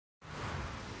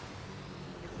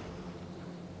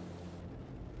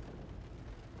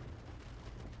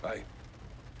Hey.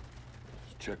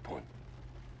 It's a checkpoint.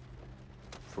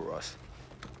 For us.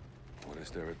 What is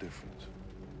there a difference?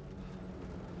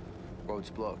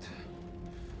 Road's blocked.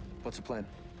 What's the plan?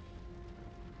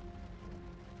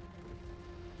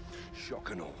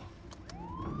 Shock and all.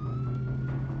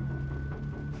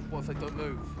 What if they don't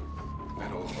move?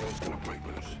 Then all hell's gonna break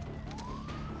loose.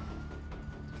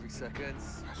 3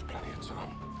 seconds. That's plenty of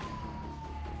time.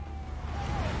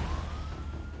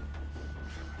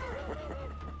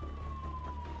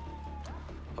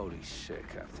 Holy shit,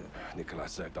 Captain.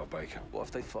 Nicholas said they'll bake. What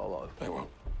if they follow? They won't.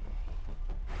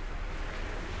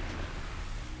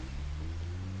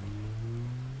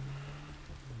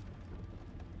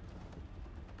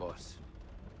 Boss.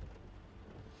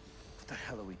 What the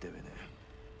hell are we doing here?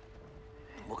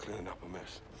 We're cleaning up a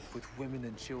mess. With women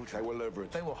and children. They were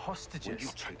leveraged. They were hostages. When you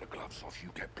take the gloves off, you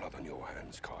get blood on your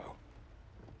hands, Kyle.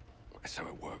 That's how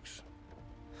it works.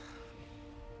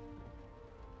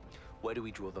 Where do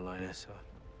we draw the line, sir?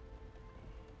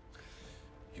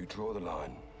 You draw the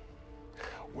line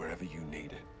wherever you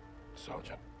need it,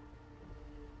 Sergeant.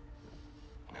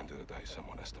 End of the day,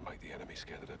 someone has to make the enemy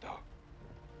scared of the dark.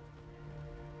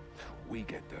 We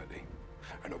get dirty,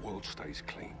 and the world stays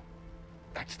clean.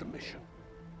 That's the mission.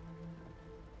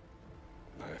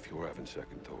 Now, if you're having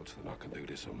second thoughts, then I can do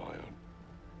this on my own.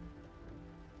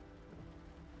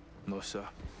 No, sir.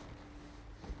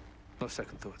 No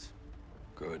second thoughts.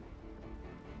 Good.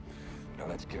 Now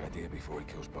let's get out of here before he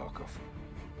kills Barkov.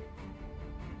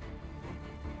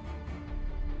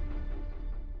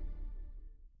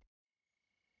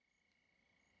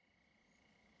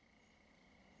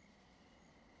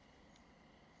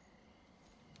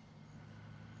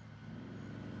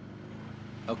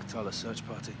 Al-Qatala search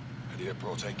party. At the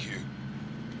airport AQ.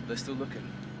 They're still looking.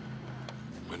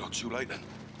 We're not too late then.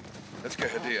 Let's get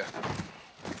Hadir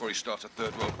before he starts a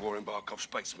third world war in Barkov's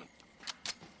basement.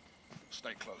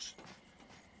 Stay close.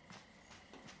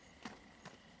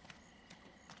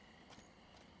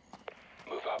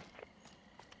 Move up.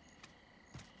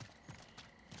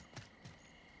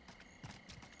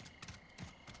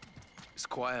 It's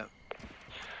quiet.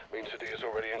 Means Hadir's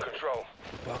already in control.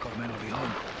 Barkov may not be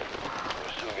home. I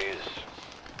assume he is.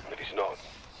 If he's not,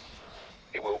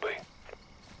 he will be.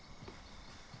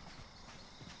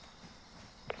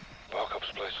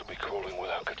 Barkov's place will be crawling with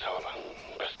Al-Qatala.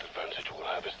 Best advantage we'll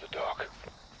have is the dark.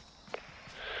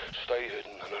 Stay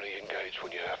hidden and only engage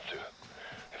when you have to.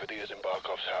 If Hadir's in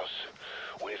Barkov's house,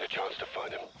 we need a chance to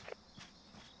find him.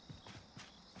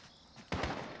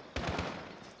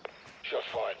 Shots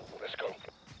fired. Let's go.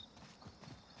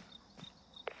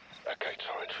 That gate's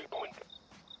our entry point.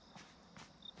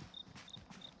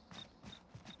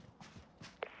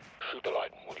 Shoot the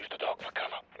light. We'll use the dark for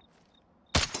cover.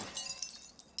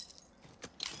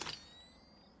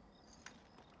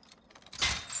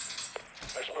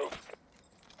 Let's move.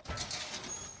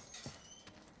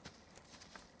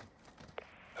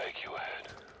 AQ ahead.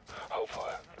 Hold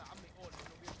fire.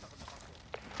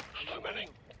 It's too many.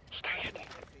 Stay hidden.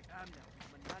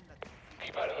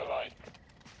 Keep out of the light.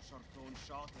 شرطون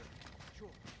شاطر. شوف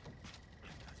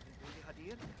لازم نقول لي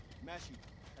هدير ماشي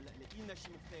هلا لقينا شي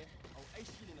مفتاح او اي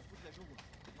شيء لنفوت لجوا.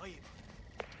 طيب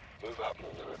Move up.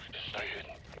 Just stay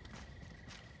hidden.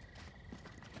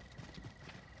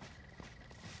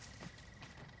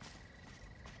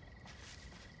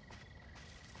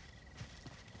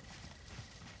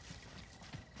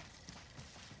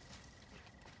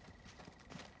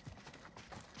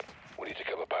 We need to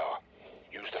cover power.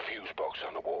 Use the fuse box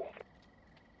on the wall.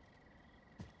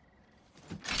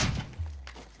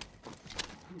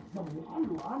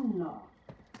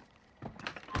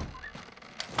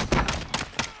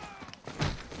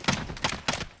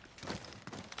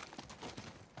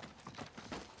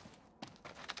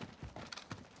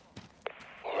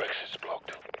 Our exit's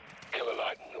blocked. Kill a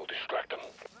light and it'll distract them.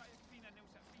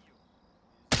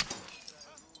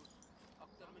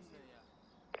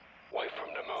 Wait for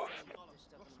him to move.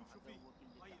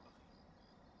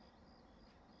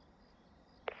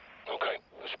 Okay,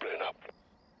 they're splitting up.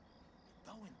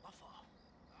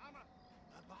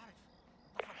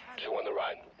 Two on the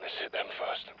right. Let's hit them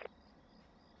first.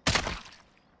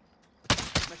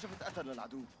 ما شفت قتل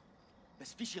للعدو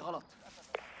بس في شي غلط.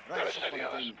 Gotta stay the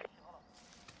others.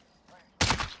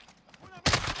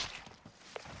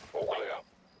 All clear.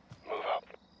 Move up.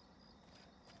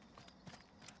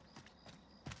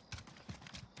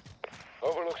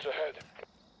 Overlooks ahead.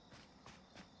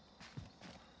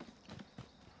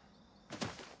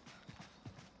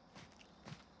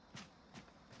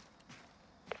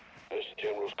 There's the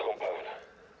General's compound.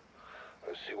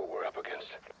 Let's see what we're up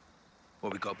against.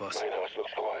 What we got, boss? Main house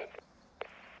looks quiet.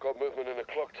 Got movement in the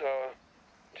clock tower,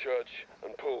 church,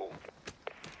 and pool.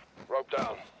 Rope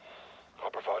down.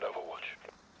 I'll provide overwatch.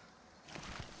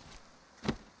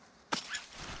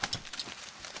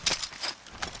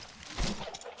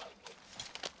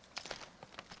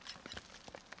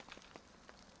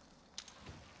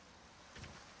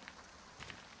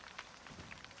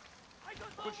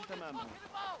 كل شيء تمام.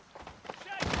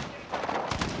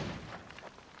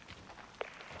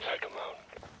 Take him out.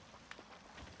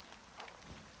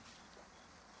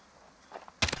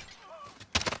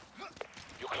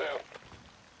 You clear?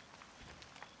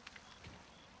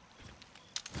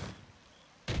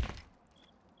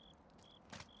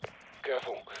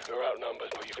 Careful, they're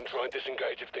outnumbered, but you can try and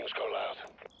disengage if things go loud.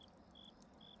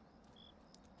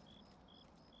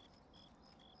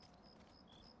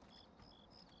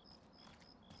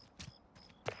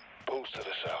 Pools to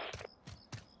the south.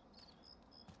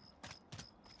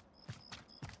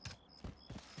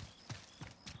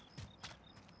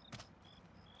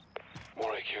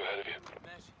 More AQ ahead of you.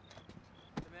 ماشي.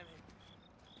 تمام هيك.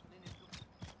 خليني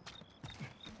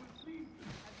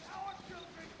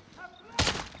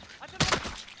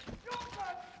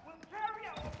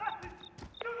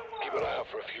Keep an eye out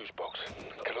for a fuse box.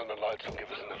 Get on the lights and give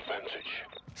us an advantage.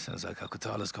 Sounds like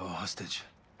Al-Qatala's got a hostage.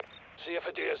 See if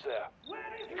Adir's there.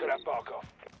 He could have Barkov.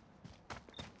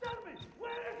 Tell me,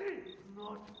 where is he?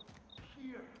 Not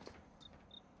here.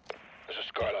 There's a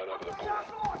skyline over the pool.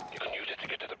 You can use it to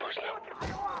get to the prisoner.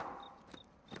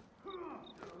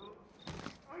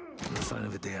 No sign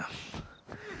of a deer.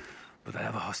 But they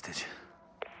have a hostage.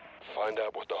 Find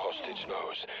out what the hostage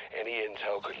knows. Any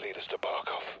intel could lead us to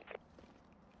Barkov.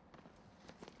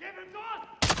 Give him gun!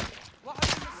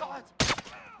 واحد من الصعد.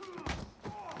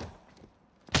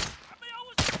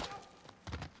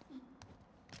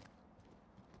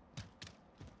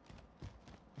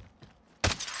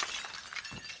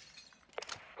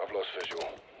 I've lost visual.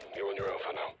 You're on your own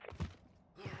for now.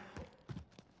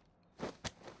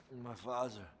 My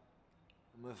father.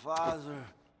 My father.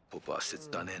 Poor bastard's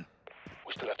done in.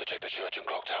 We still have to check the church and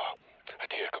clock tower.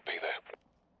 Adir could be there.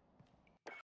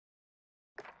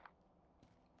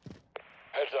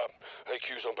 Heads up.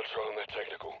 AQ's on patrol and they're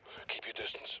technical. Keep your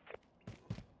distance.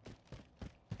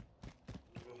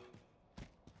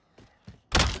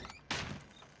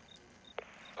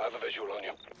 I have a visual on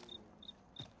you.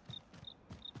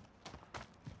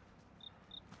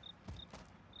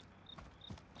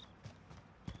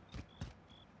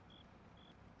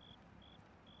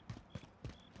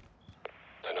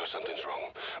 They know something's wrong.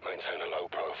 Maintain a low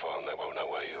profile and they won't know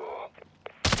where you are.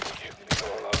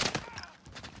 You're alone.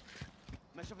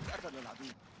 ما شفت قتل للعدو،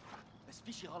 بس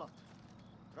في شي غلط.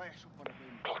 رايح شوف مرة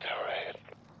ثانية. Clock tower ahead.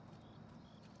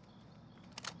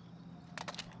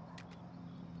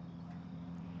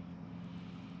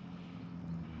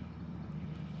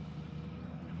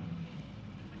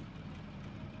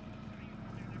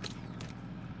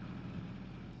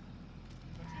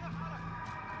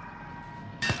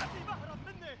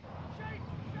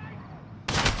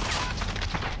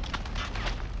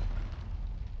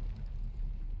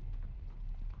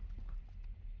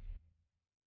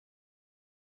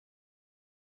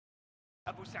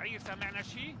 أبو سعير سمعنا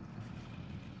شيء؟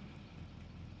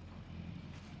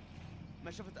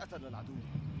 ما شفت قتل للعدو،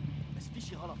 بس في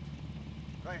شي غلط.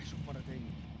 رايح شوف مرة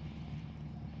ثانية.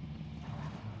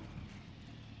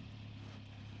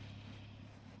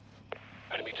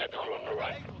 Enemy technical on the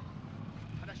right.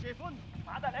 حدا شايفن؟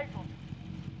 ما عدا لقيتهم.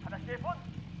 حدا شايفهم؟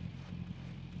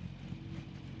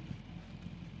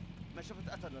 ما شفت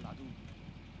قتل للعدو،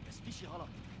 بس في شي غلط.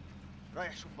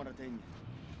 رايح شوف مرة ثانية.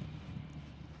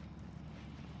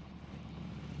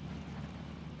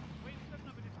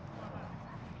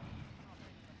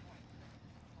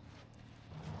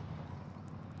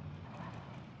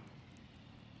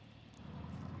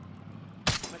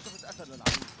 ما شفت قتل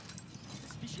للعدو،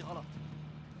 بس في شي غلط.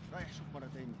 رايح شوف مرة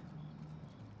ثانية.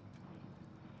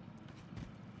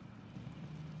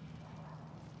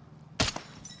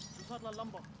 شو صار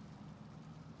لللمبة؟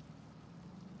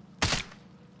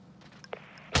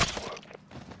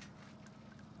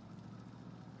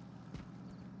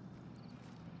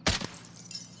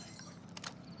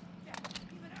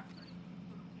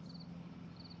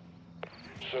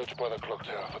 Search by the clock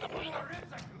tower for the prisoner.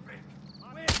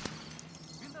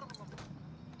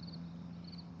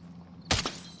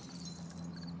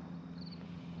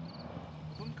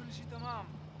 كل شيء تمام.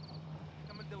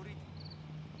 كمل دوريتي.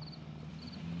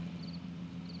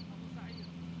 أبو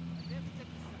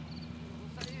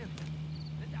سعير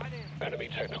رد عليه. Enemy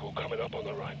technical coming up on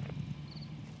the right.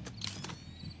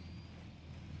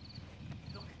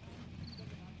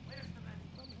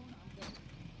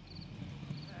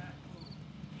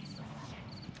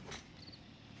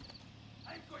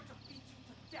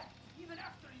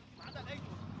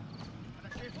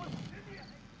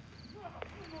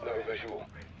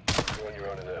 on your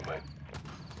own in there, mate.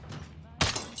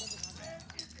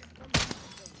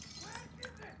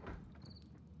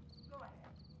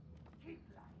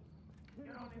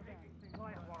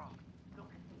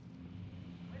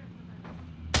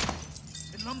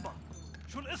 اللمبة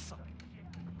شو القصة؟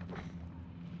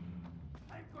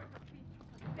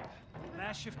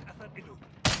 ما شفت أثر إله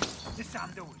لسه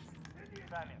عم دور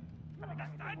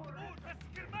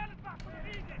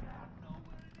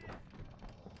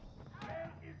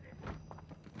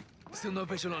Still no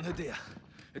visual on Hadia.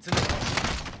 It's in the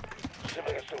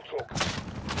Civilians still talk.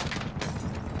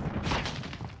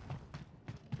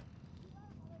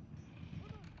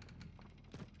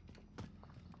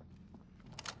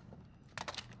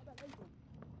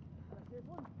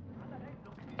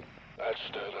 That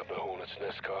stirred up the Hornet's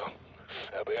nest car.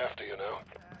 They'll be after you now.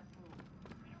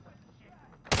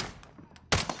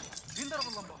 مين ضرب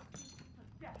اللمبة؟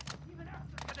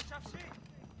 حدا شاف شيء؟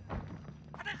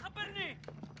 حدا يخبرني!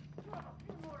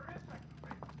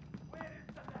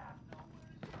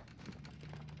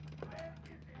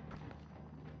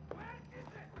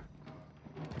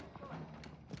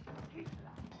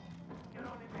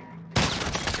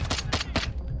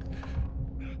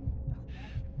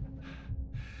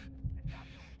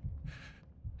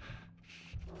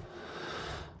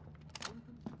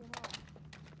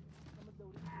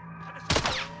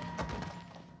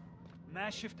 ما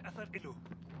شفت أثر إله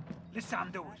لسه عم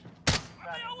دور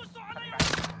عم يقوصوا علي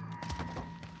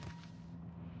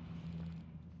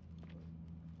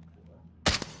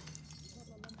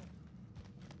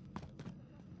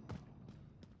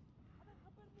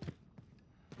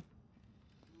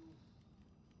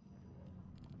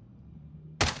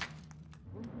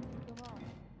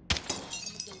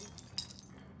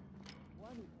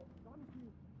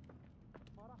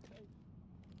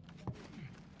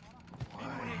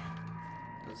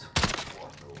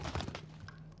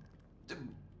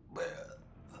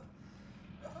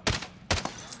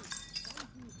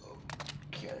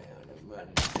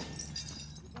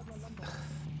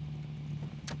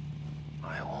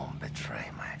I won't betray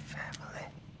my family.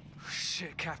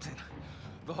 Shit, Captain.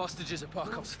 The hostage is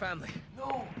Barkov's family.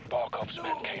 No! Barkov's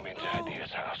men came into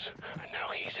Hadia's house, and now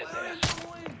he's in theirs.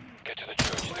 Get to the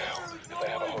church now. If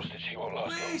they have a hostage, he won't last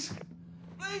long. Please!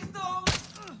 Please don't!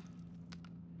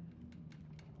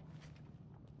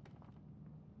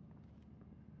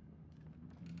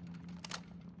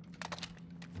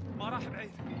 ما راح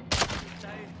بعيد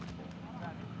شايف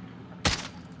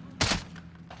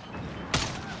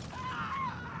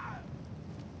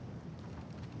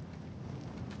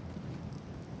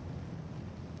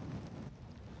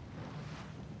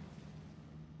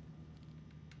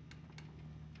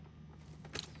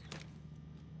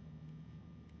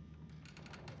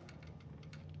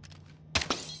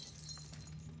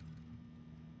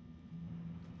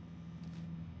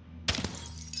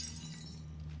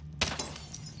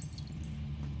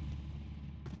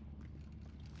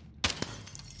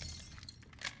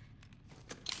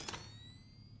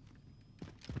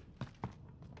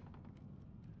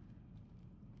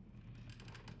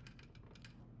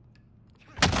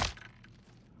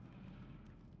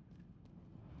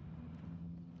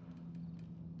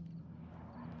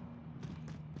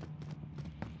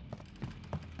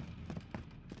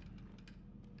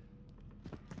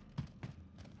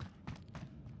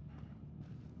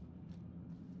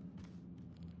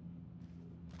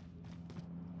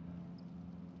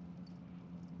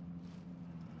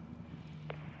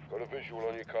Got a visual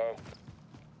on you, Kyle.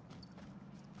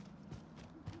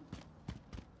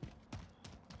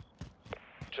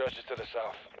 Church is to the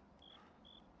south.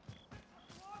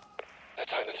 They're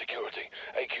tightening security.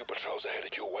 AQ patrols are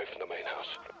headed your way from the main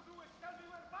house.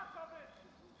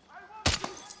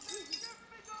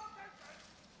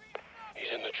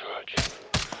 He's in the church.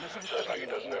 Sounds like he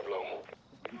doesn't have long.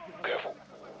 Careful.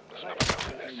 There's another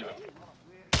mountain next to him.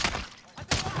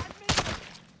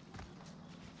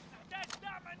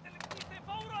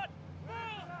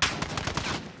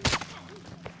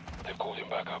 They've called him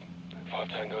back up. 5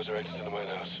 tangos are headed to the main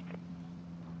house.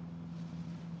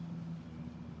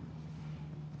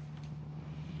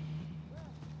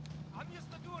 عم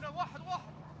يصطادونا واحد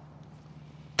واحد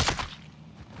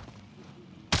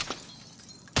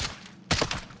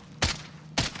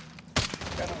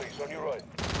Enemies on your right.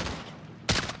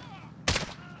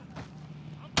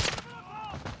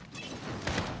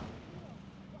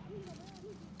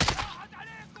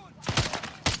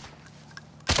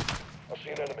 I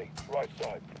see an enemy, right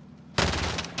side.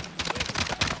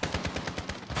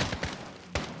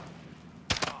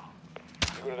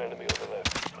 You've got an enemy on the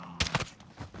left.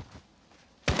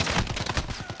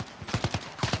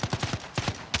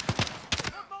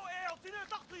 موقع اعطينا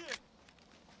تغطية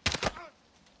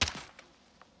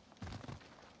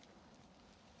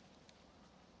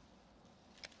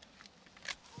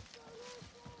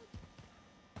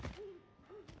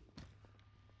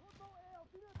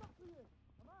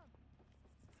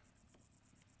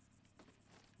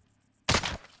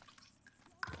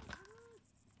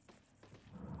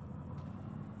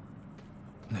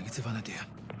Negative on idea.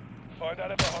 Find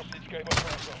out if the hostage gave us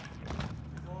ransom.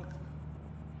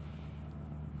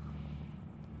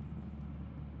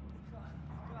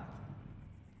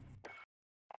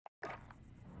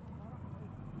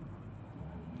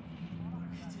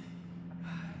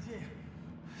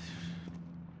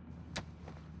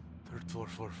 Third floor,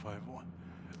 451.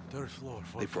 Third floor,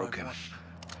 451. They broke him.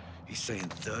 He's saying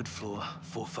third floor,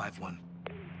 451.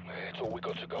 It's all we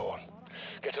got to go on.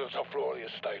 Get to the top floor of the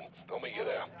estate. I'll meet you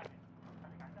there.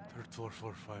 Third floor,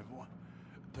 451.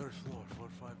 Third floor,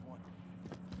 451.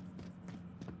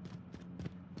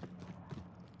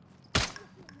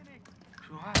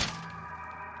 شو هذا؟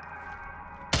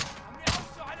 عم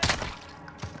يقصوا عليك.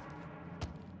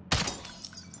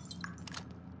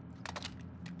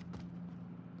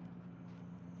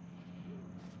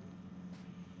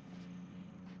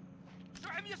 شو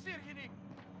عم يصير هنيك؟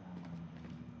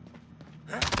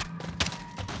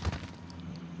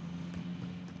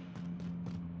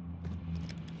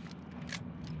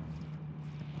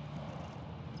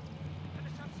 أنا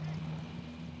شايف شيء.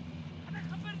 أنا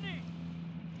خبرني.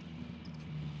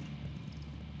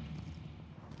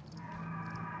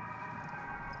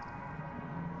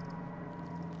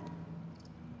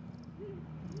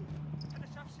 أنا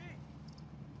شايف شيء.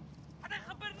 أنا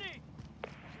خبرني.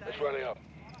 Let's rally up.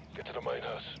 Get to the main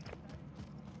house.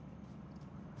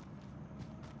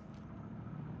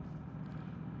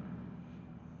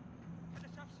 أنا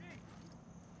شايف شيء.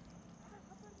 أنا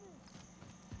خبرني.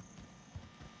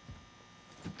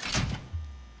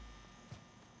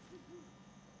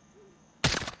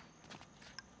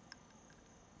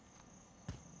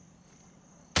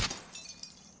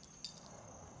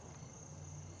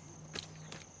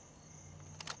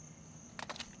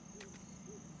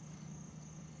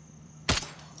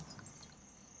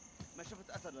 ما شفت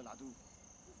اثر للعدو،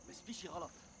 بس في شي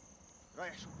غلط.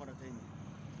 رايح شوف مرة تانية.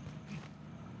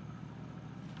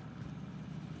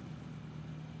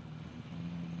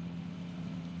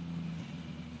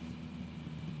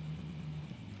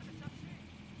 أنا شايف شيء.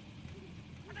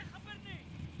 أنا خبرني.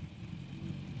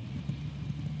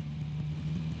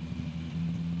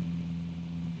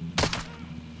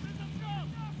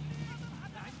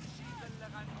 أنا عندي شيء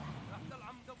بلغ عني. راح ضل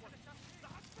عم دور. أنا شايف شيء.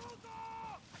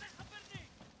 أنا خبرني.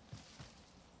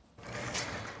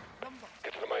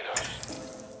 Get to the main house.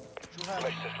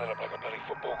 Place this lit up like a bloody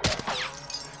football ground.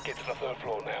 Get to the third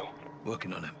floor now.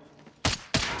 Working on him.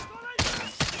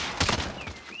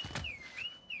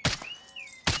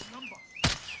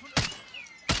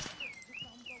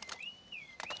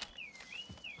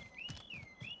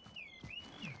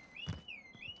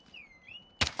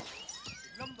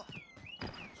 اللمبة.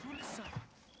 شو لسه؟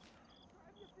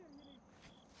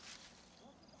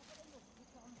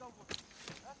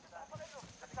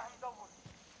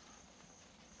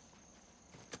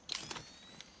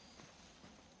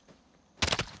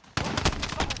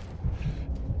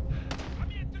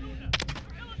 عم يقتلونا.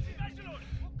 عرسي مجنون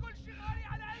وكل شي غالي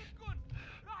على عينكم.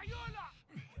 راح يولع.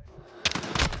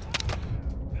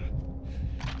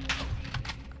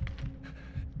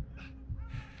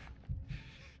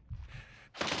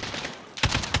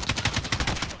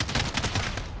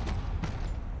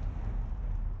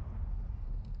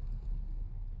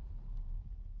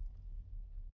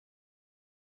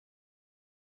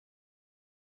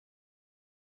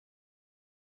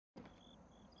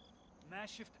 ما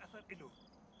شفت اثر إله.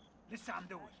 لسه عم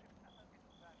دور.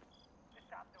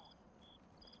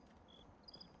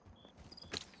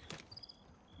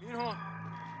 مين هون؟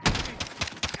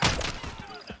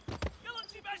 يلا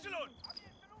نجيب اجلون.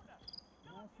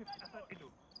 ما شفت اثر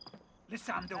إله.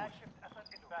 لسه عم دور.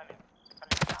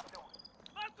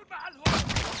 ما لكم محل هون.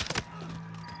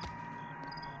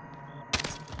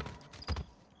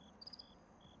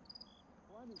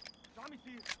 شو عم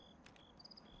يصير؟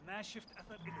 ما شفت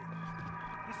اثر إله.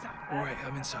 لسه عم All right,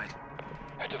 I'm inside.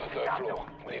 Head to the third floor.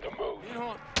 We need to move. مين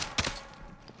هون؟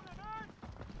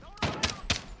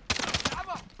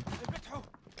 لعبة. انفتحوا.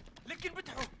 لك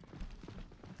انفتحوا.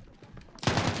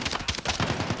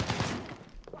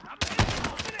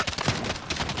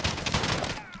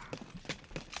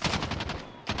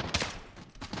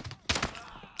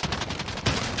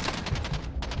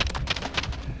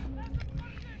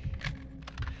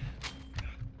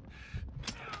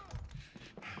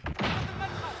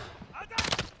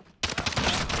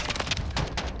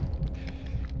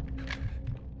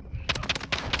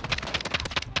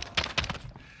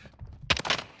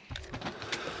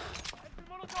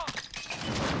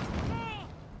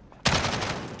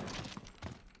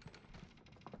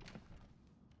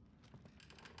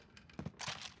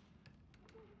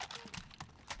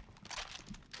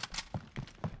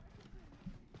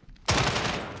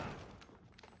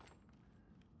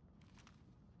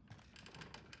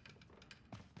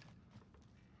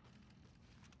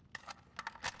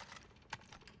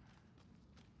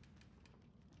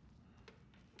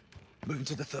 Moving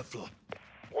to the 3rd floor.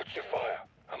 Watch your fire.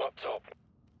 I'm up top.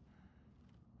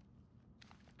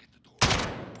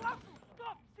 Wassuh,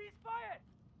 stop! Cease fire!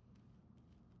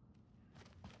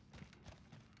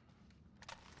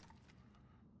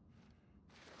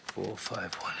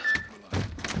 451.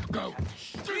 Go.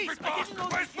 Please, I didn't know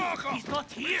Where's this. Barker? He's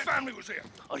not here. His family was here.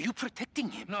 Are you protecting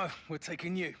him? No, we're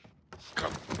taking you. Go.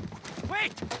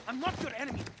 Wait! I'm not your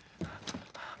enemy.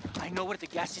 I know where the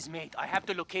gas is made. I have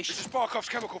the location. This is Barkov's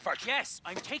chemical factory. Yes,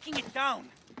 I'm taking it down.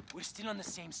 We're still on the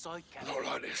same side, Captain. Not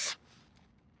like this.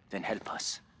 Then help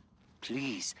us.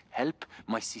 Please, help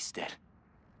my sister.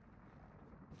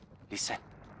 Listen.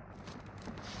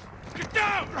 Get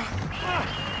down!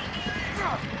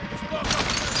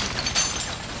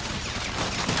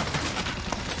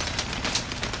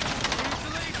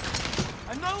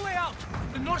 I'm no way out.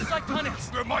 The north side tunnels.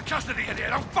 You're in my custody in here.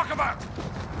 Don't fuck about.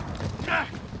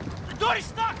 The door is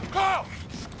stuck. Go!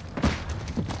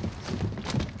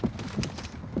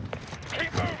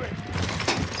 Keep moving.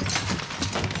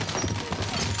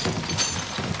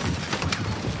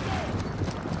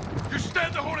 You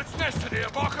stand the hornet's nest in here.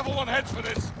 Barkov will want heads for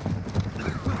this.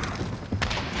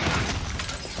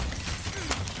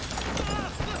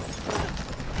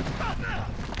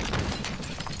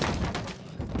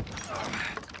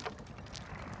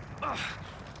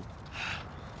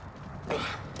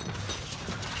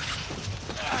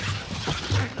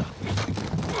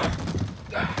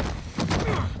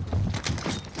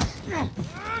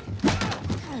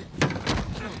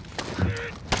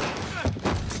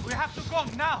 We have to go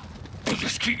now.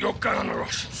 Just keep your gun on the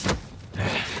Russians.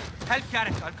 Help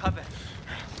Garrett. I'll cover.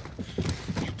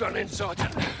 You done in,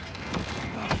 Sergeant?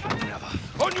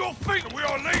 On your feet, we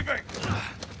are leaving!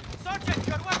 Sergeant,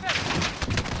 your weapon.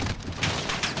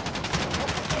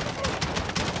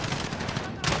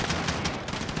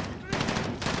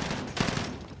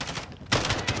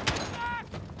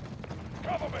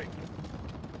 Cover me!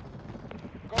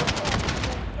 Go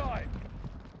side!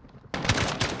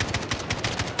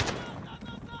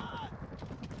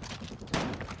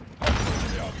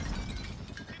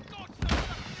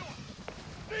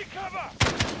 Need cover!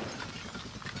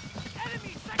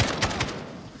 Enemy, second floor.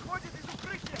 Wходит из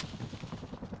укрытия.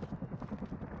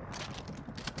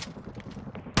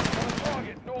 On the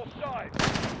target, north side!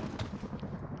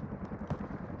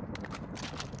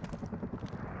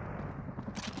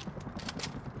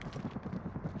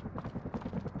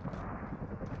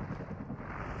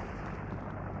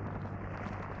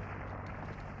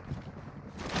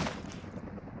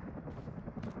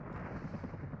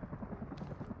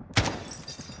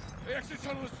 The exit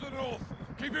tunnel is to the north.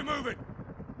 Keep it moving.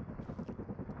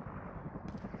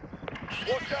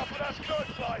 Watch out for that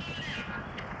searchlight.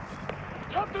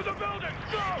 Come to the building.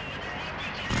 Go!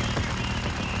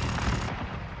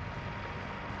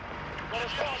 Got a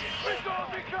target.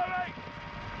 Missiles incoming!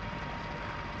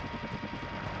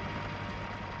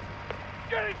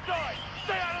 Get inside!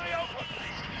 Stay out of the open!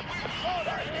 Oh,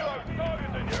 that hero's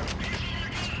targeting you!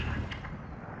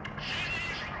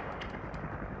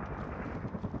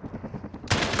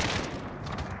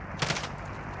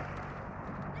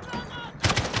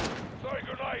 Sorry,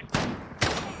 grenade!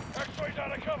 X-ray's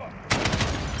out of cover!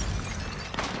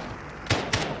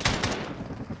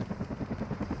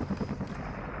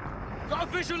 Got a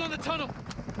visual on the tunnel!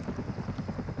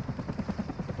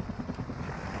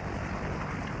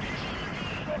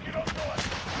 Rocket on side!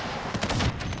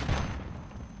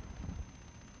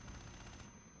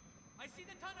 I see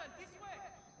the tunnel. This way.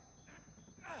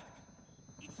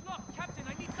 It's locked, Captain. I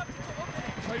need something to open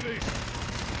it. Hey, Lee!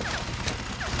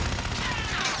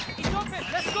 It's open.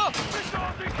 Let's go.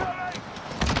 Missiles incoming!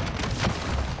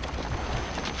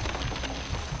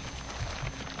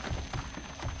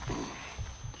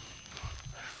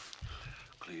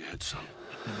 Clear your head, son.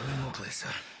 No more clear,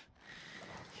 sir.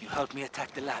 You helped me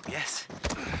attack the lab, yes?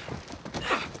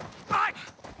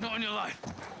 Not on your life.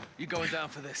 You're going down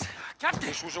for this. Captain!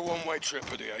 This was a one-way trip,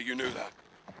 Padilla. You knew that.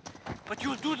 But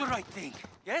you'll do the right thing,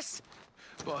 yes?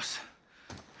 Boss,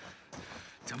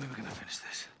 tell me we're gonna finish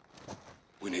this.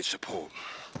 We need support.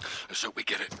 Let's hope we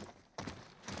get it.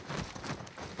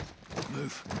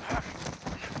 Move.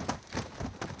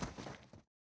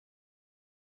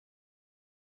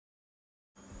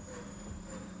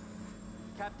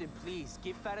 Captain, please,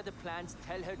 give Farah the plans,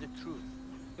 tell her the truth.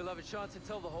 You'll have a chance to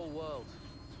tell the whole world.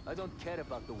 I don't care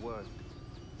about the world.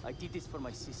 I did this for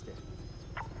my sister.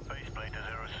 Faceplate to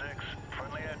 06.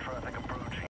 Friendly air traffic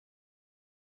approaching.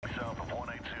 South of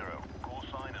 180. Call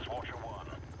sign is Watcher 1.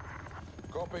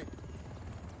 Copy.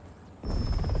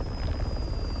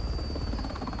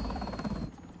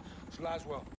 It's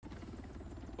Laswell.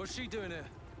 What's she doing here?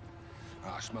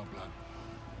 I smell blood.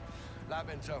 Lab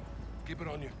intel. Keep it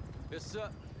on you. Yes, sir.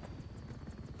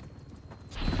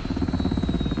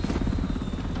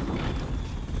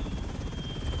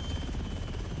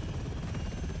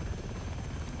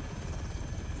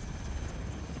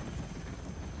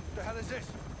 What the hell is this?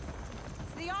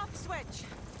 It's the off switch.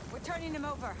 We're turning him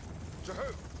over. To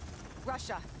who?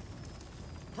 Russia.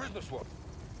 Prisoner swap.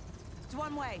 It's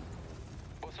one way.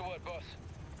 What's the word, boss?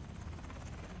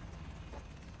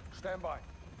 Stand by.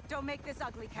 Don't make this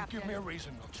ugly, Captain. Give me a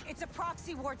reason not to. It's a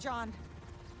proxy war, John.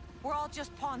 We're all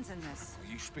just pawns in this.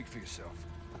 Well, you speak for yourself.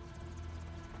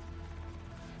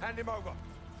 Hand him over.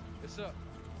 Yes, sir.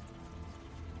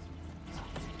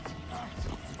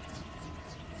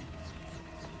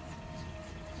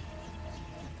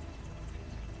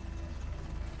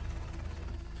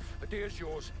 Idea's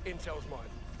yours, intel's mine.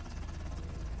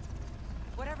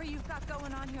 Whatever you've got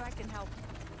going on here, I can help.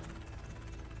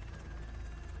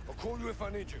 I'll call you if I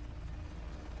need you.